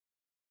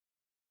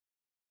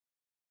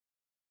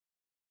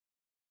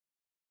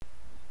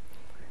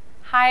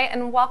Hi,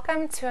 and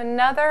welcome to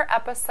another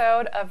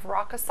episode of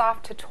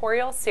Rocosoft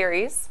tutorial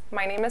series.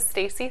 My name is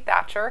Stacy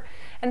Thatcher,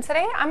 and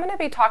today I'm going to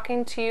be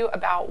talking to you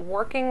about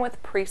working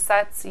with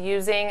presets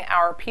using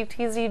our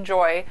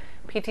PTZJoy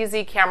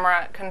PTZ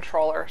camera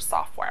controller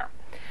software.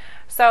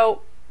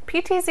 So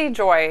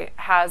PTZJoy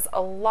has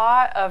a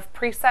lot of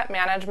preset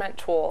management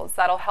tools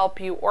that'll help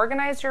you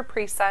organize your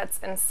presets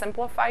and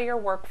simplify your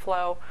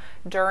workflow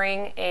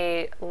during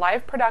a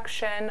live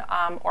production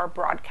or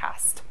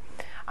broadcast.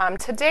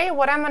 Today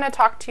what I'm going to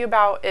talk to you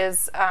about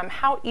is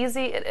how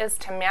easy it is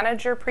to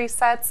manage your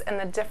presets and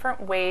the different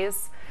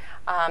ways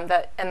and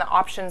the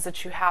options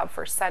that you have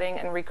for setting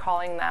and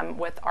recalling them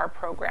with our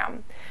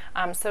program.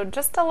 So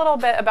just a little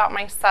bit about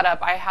my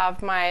setup. I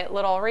have my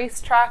little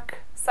racetrack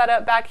set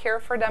up back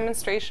here for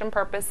demonstration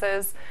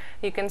purposes.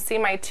 You can see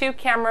my two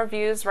camera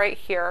views right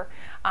here.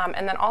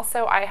 And then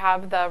also I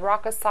have the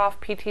Rocosoft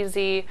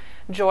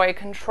PTZJoy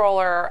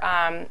controller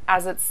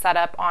as it's set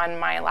up on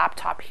my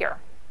laptop here.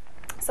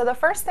 So the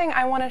first thing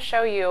I want to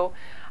show you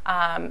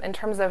in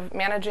terms of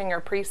managing your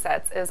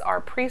presets is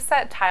our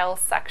preset tiles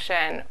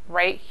section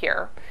right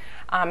here.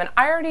 And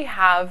I already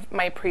have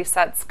my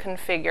presets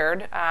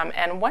configured,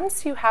 and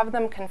once you have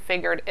them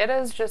configured, it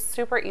is just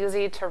super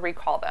easy to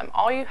recall them.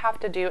 All you have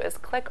to do is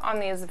click on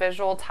these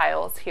visual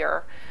tiles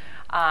here,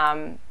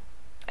 and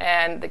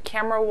the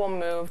camera will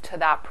move to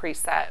that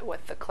preset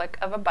with the click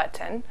of a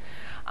button.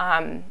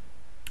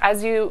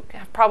 As you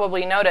have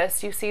probably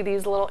noticed, you see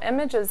these little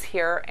images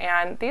here,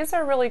 and these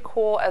are really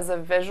cool as a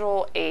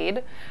visual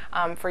aid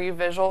for you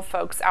visual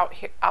folks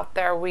out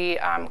there. We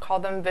call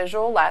them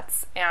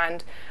visualettes,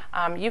 and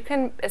you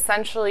can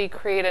essentially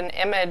create an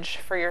image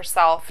for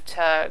yourself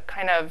to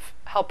kind of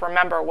help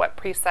remember what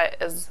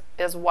preset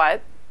is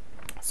what.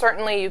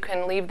 Certainly you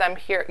can leave them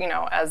here,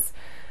 as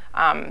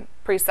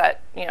preset,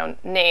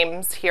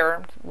 names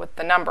here with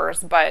the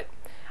numbers, but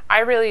I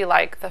really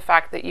like the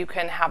fact that you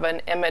can have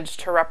an image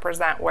to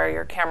represent where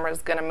your camera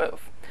is going to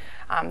move.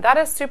 That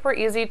is super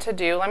easy to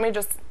do. Let me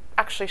just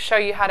actually show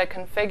you how to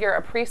configure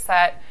a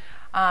preset.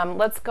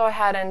 Let's go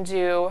ahead and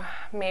do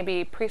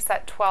maybe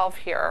preset 12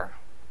 here.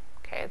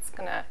 Okay, it's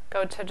going to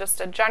go to just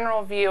a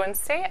general view, and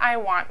say I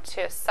want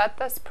to set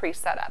this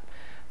preset up.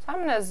 So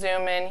I'm going to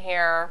zoom in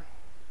here,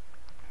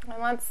 and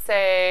let's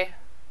say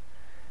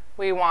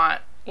we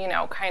want,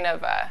 kind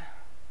of a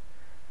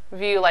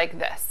view like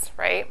this,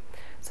 right?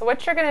 So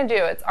what you're going to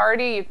do, it's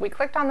already, we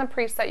clicked on the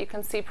preset, you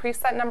can see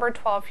preset number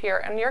 12 here,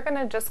 and you're going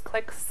to just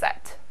click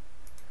set.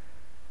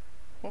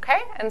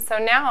 Okay, and so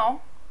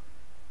now,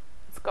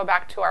 let's go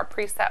back to our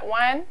preset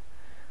 1,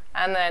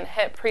 and then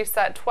hit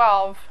preset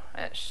 12,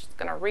 and it's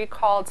going to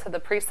recall to the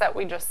preset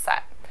we just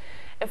set.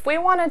 If we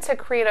wanted to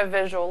create a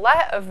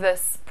visualette of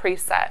this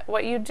preset,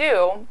 what you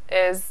do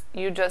is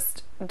you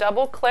just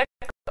double click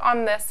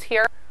on this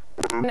here,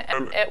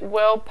 and it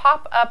will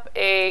pop up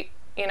a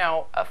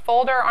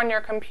folder on your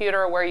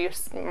computer where you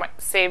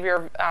save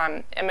your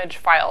image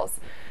files.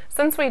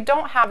 Since we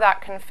don't have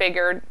that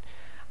configured,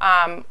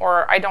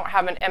 or I don't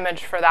have an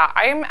image for that,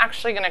 I'm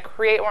actually going to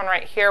create one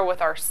right here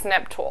with our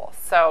snip tool.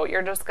 So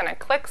you're just going to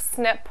click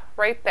snip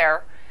right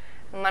there,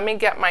 and let me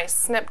get my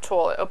snip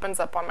tool. It opens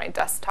up on my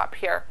desktop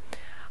here.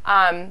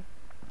 And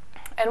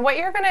what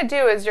you're going to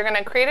do is you're going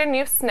to create a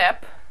new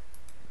snip,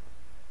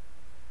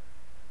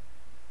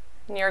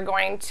 and you're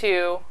going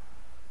to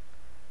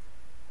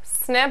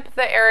snip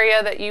the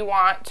area that you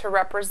want to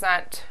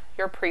represent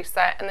your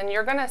preset, and then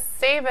you're going to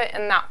save it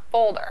in that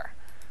folder.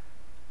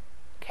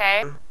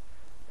 Okay?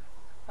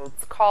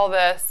 Let's call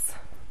this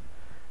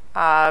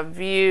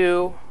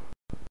view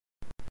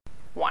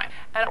 1.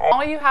 And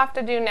all you have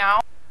to do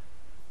now,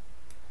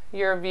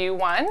 your view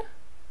 1,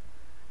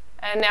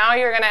 and now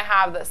you're going to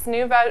have this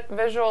new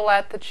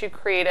visualette that you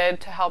created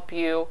to help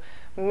you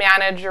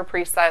manage your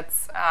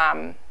presets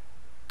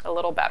a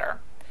little better.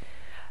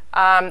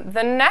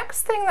 The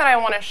next thing that I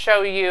want to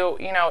show you,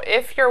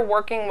 if you're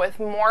working with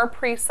more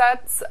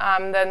presets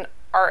than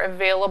are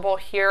available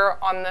here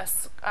on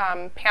this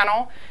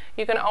panel,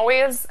 you can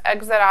always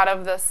exit out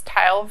of this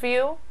tile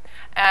view,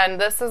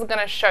 and this is going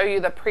to show you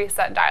the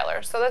preset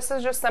dialer. So this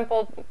is just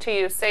simple to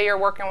use. Say you're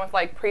working with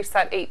like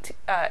preset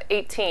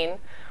 18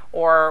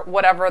 or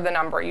whatever the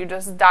number. You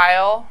just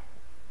dial,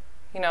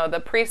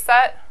 the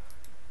preset,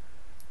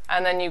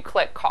 and then you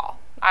click call.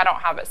 I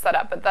don't have it set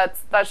up, but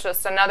that's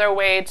just another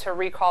way to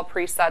recall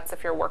presets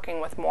if you're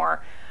working with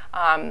more,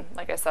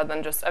 like I said,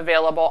 than just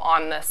available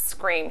on this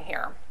screen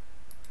here.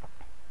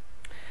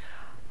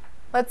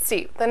 Let's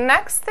see. The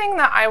next thing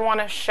that I want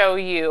to show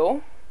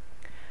you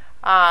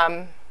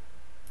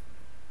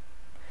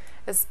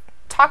is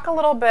talk a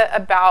little bit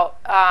about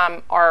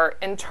our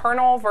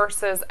internal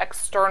versus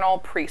external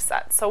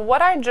presets. So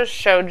what I just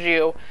showed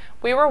you,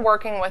 we were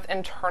working with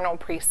internal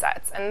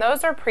presets, and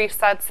those are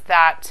presets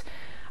that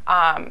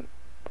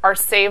are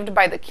saved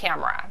by the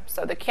camera.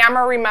 So the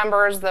camera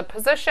remembers the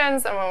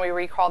positions, and when we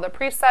recall the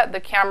preset, the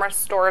camera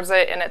stores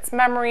it in its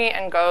memory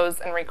and goes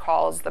and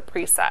recalls the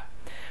preset.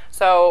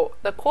 So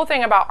the cool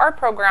thing about our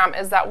program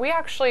is that we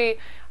actually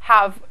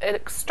have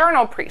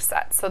external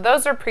presets. So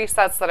those are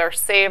presets that are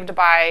saved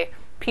by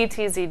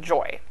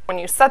PTZJoy. When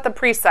you set the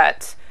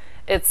preset,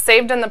 it's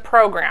saved in the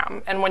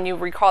program, and when you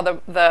recall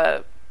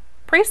the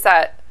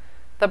preset,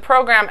 the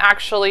program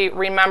actually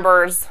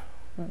remembers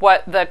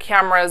what the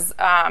camera's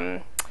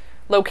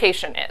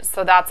location is.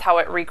 So that's how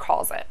it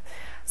recalls it.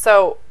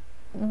 So,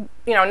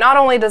 you know, not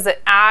only does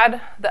it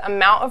add the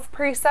amount of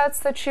presets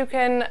that you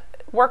can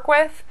work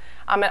with,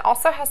 it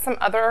also has some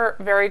other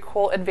very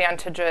cool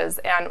advantages,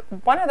 and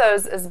one of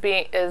those is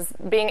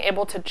being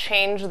able to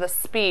change the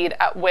speed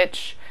at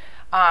which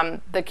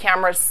the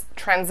cameras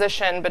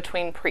transition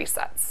between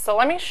presets. So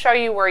let me show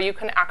you where you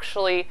can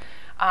actually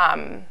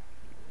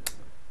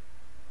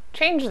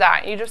change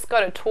that. You just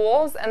go to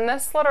Tools, and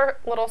this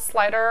little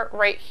slider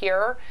right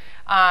here,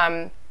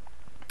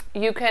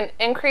 you can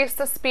increase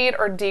the speed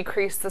or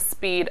decrease the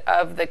speed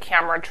of the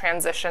camera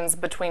transitions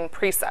between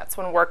presets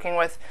when working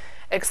with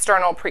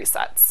external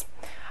presets.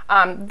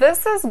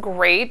 This is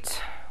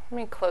great. Let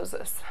me close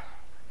this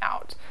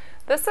out.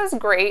 This is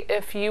great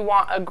if you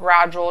want a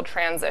gradual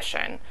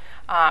transition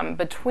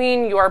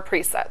between your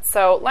presets.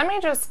 So let me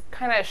just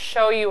kind of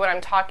show you what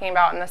I'm talking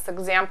about in this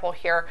example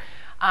here.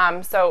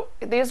 So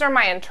these are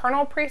my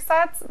internal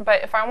presets,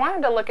 but if I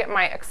wanted to look at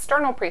my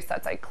external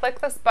presets, I click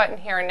this button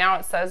here, and now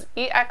it says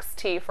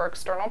EXT for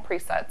external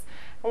presets.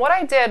 And what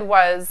I did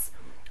was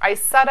I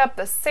set up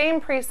the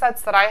same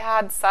presets that I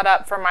had set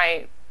up for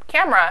my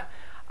camera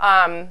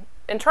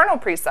internal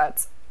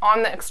presets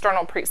on the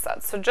external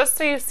presets. So just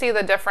so you see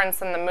the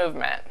difference in the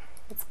movement,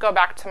 let's go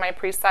back to my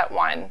preset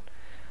 1.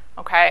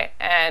 Okay,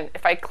 and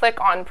if I click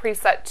on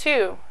preset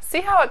 2,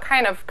 see how it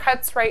kind of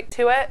cuts right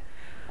to it?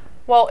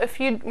 Well, if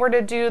you were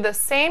to do the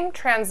same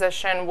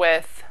transition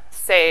with,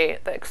 say,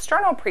 the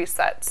external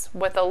presets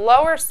with a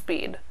lower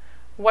speed,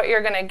 what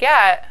you're going to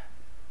get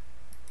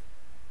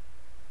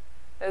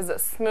is a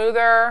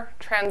smoother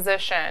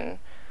transition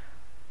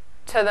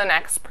to the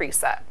next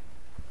preset.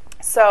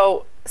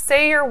 So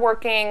say you're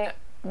working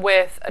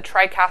with a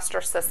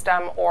TriCaster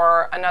system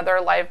or another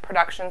live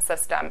production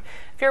system.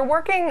 If you're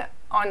working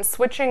on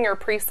switching your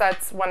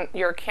presets when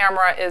your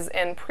camera is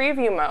in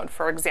preview mode,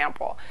 for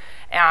example,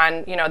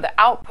 and you know the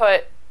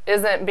output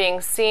isn't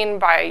being seen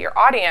by your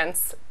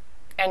audience,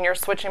 and you're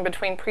switching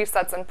between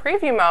presets in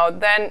preview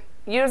mode, then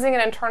using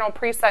an internal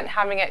preset and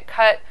having it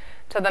cut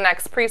to the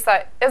next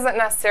preset isn't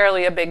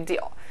necessarily a big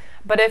deal.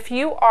 But if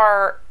you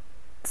are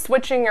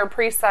switching your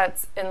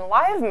presets in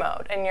live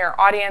mode and your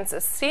audience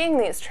is seeing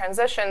these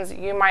transitions,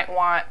 you might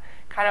want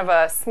kind of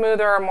a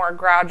smoother, more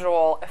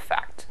gradual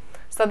effect.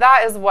 So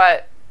that is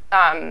what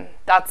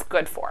that's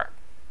good for.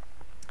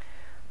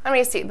 Let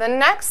me see. The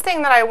next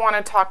thing that I want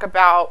to talk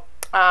about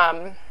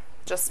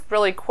just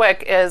really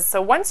quick is,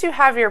 so once you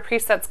have your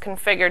presets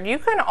configured, you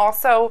can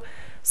also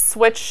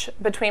switch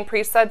between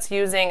presets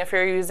using, if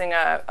you're using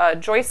a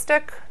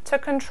joystick to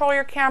control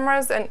your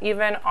cameras, and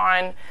even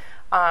on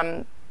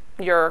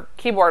your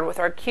keyboard with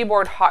our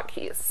keyboard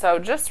hotkeys. So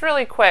just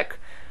really quick,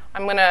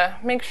 I'm going to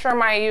make sure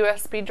my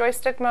USB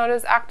joystick mode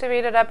is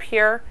activated up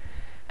here,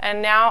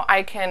 and now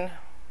I can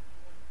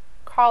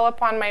call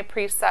upon my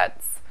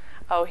presets.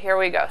 Oh, here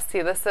we go.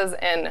 See, this is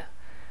in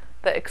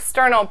the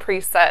external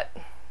preset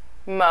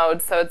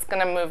mode, so it's going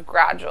to move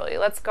gradually.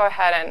 Let's go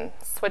ahead and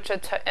switch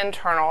it to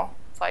internal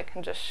so I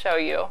can just show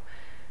you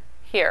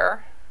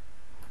here.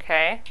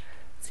 Okay,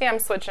 see, I'm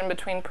switching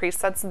between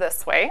presets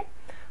this way.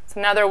 It's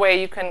another way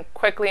you can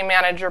quickly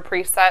manage your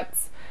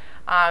presets,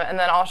 and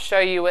then I'll show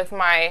you with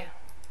my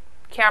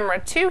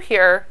camera 2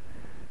 here,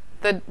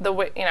 the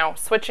you know,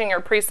 switching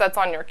your presets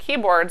on your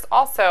keyboards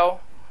also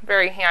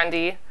very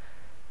handy,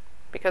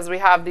 because we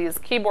have these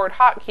keyboard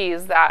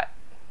hotkeys that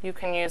you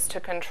can use to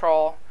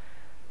control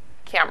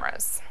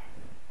cameras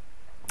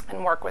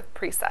and work with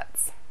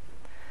presets.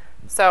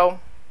 So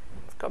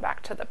let's go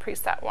back to the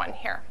preset 1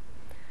 here.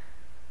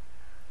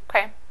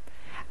 Okay.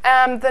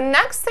 The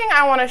next thing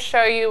I want to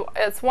show you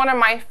is one of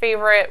my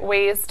favorite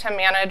ways to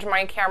manage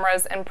my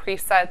cameras and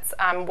presets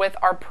with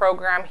our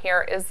program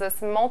here is this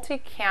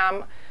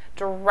multicam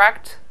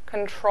direct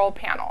control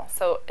panel.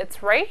 So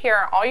it's right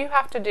here. All you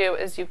have to do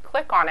is you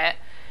click on it,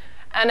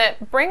 and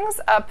it brings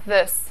up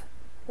this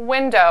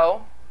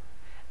window,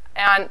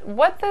 and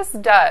what this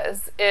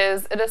does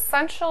is it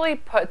essentially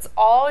puts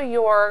all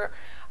your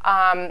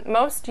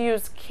most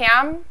used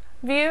cam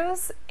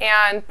views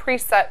and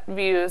preset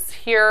views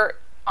here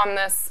on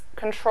this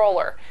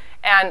controller,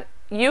 and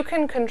you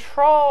can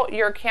control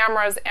your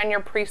cameras and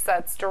your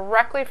presets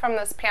directly from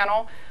this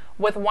panel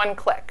with one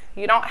click.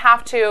 You don't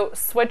have to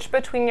switch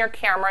between your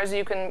cameras.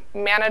 You can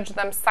manage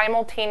them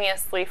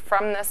simultaneously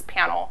from this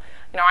panel.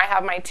 You know, I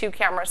have my 2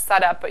 cameras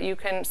set up, but you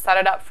can set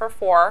it up for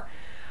 4.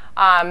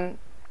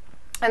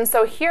 And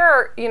so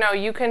here, you know,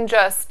 you can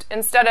just,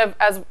 instead of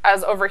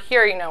as over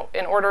here, you know,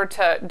 in order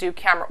to do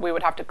camera, we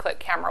would have to click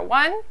camera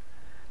 1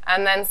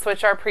 and then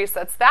switch our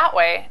presets that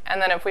way.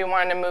 And then if we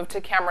wanted to move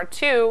to camera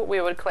 2, we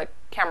would click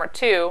camera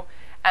 2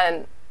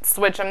 and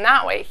switch them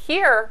that way.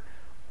 Here,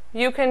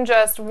 you can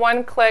just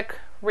one-click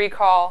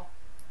recall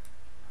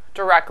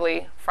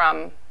directly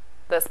from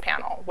this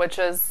panel, which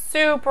is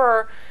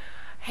super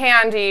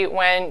handy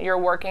when you're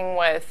working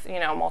with,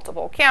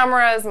 multiple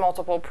cameras,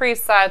 multiple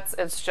presets.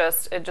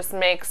 It just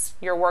makes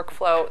your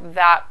workflow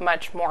that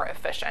much more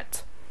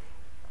efficient.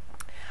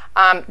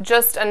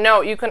 Just a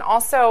note, you can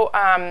also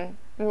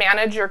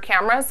manage your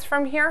cameras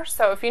from here.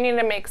 So if you need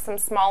to make some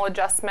small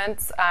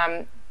adjustments,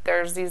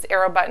 there's these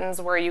arrow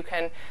buttons where you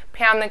can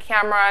pan the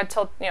camera,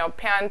 tilt,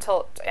 pan,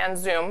 tilt, and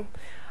zoom.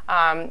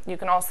 You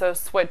can also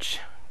switch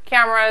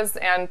cameras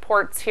and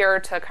ports here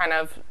to kind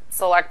of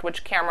select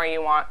which camera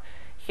you want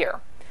here.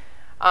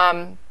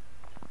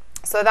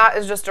 So that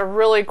is just a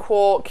really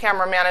cool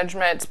camera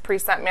management,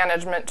 preset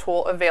management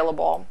tool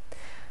available.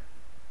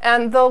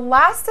 And the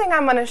last thing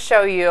I'm going to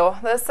show you,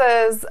 this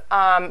is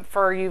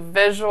for you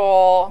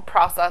visual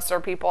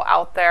processor people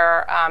out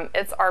there,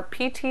 it's our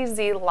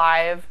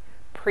PTZLIVE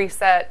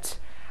preset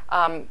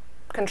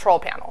control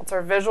panel. It's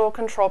our visual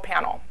control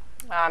panel.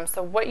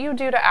 So what you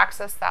do to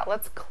access that,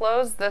 let's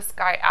close this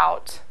guy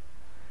out.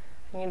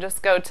 And you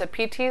just go to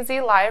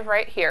PTZLIVE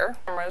right here.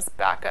 Camera's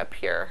back up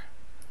here.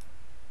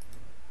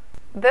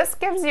 This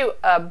gives you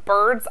a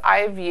bird's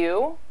eye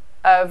view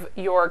of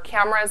your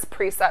camera's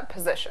preset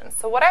position.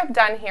 So what I've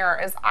done here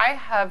is I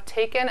have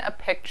taken a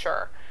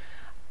picture,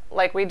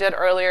 like we did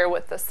earlier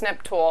with the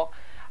snip tool,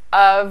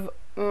 of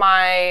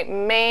my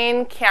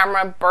main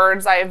camera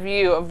bird's eye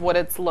view of what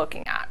it's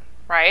looking at,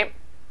 right?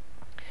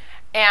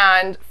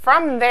 And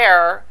from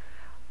there,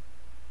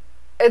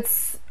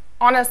 it's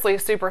honestly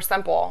super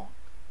simple.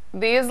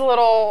 These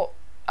little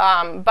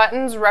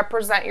buttons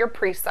represent your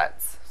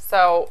presets.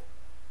 So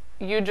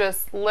you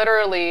just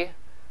literally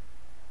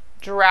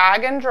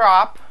drag and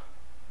drop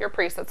your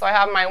presets. So I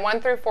have my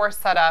 1 through 4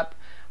 set up.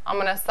 I'm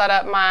going to set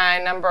up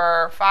my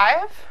number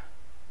 5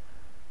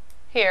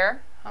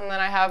 here, and then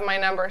I have my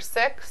number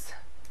 6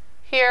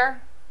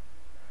 here.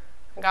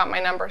 I got my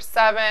number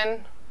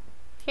 7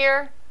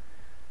 here,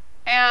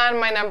 and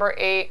my number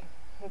 8,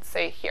 let's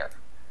say here.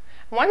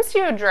 Once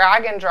you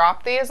drag and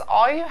drop these,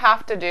 all you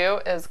have to do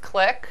is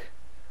click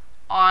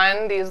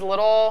on these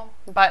little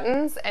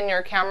buttons and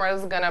your camera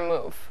is going to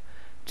move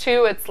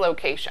to its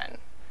location.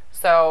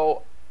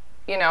 So,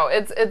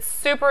 it's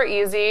super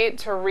easy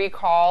to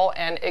recall,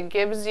 and it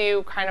gives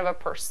you kind of a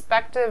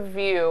perspective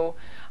view.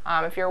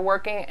 If you're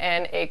working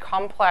in a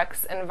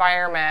complex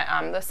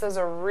environment, this is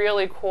a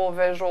really cool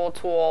visual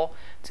tool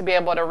to be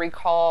able to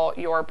recall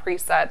your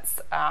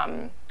presets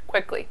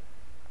quickly.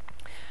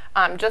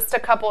 Just a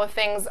couple of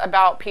things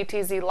about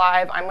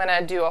PTZLIVE. I'm going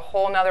to do a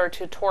whole nother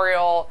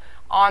tutorial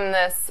on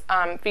this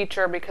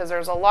feature because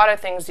there's a lot of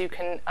things you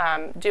can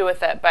do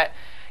with it. But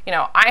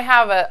I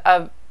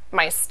have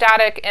my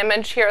static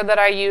image here that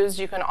I use.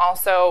 You can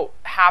also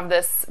have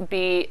this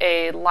be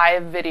a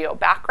live video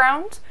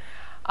background.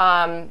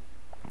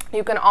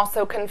 You can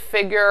also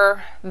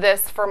configure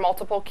this for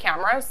multiple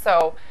cameras.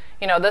 So,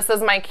 this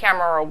is my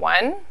camera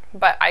 1,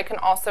 but I can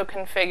also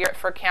configure it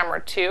for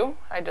camera 2.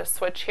 I just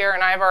switch here,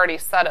 and I've already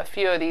set a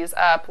few of these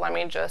up. Let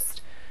me just,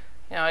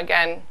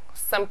 again,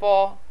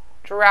 simple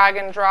drag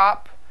and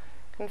drop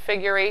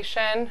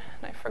configuration.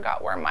 And I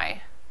forgot where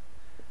I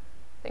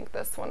think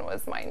this one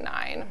was my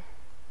 9.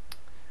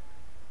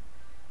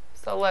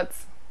 So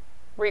let's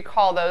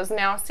recall those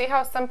now. See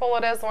how simple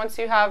it is? Once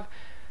you have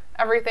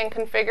everything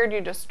configured,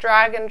 you just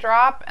drag and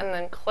drop and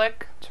then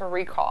click to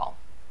recall.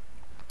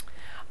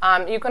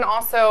 You can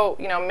also,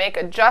 make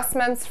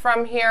adjustments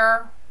from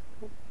here.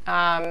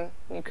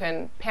 You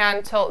can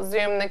pan, tilt,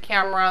 zoom the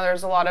camera.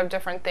 There's a lot of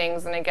different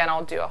things, and again,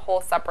 I'll do a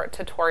whole separate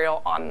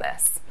tutorial on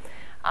this.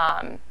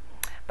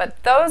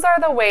 But those are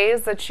the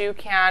ways that you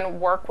can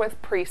work with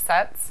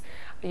presets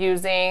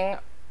using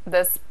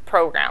this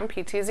program,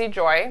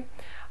 PTZJoy.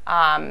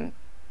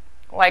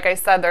 Like I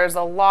said, there's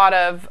a lot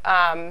of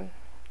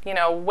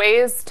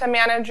ways to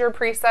manage your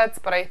presets,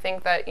 but I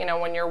think that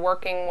when you're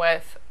working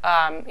with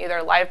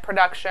either live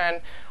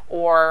production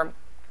or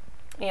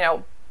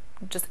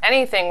just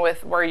anything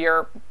with where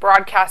you're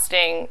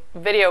broadcasting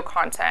video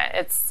content,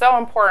 it's so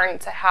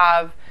important to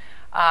have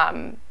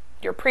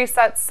your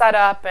presets set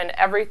up and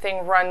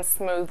everything runs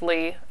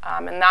smoothly,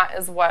 and that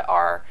is what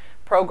our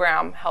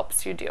program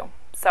helps you do.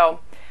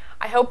 So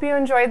I hope you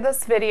enjoyed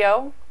this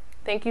video.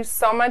 Thank you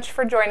so much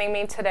for joining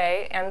me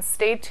today, and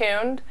stay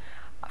tuned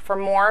for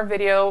more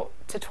video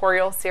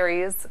tutorial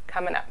series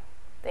coming up.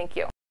 Thank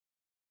you.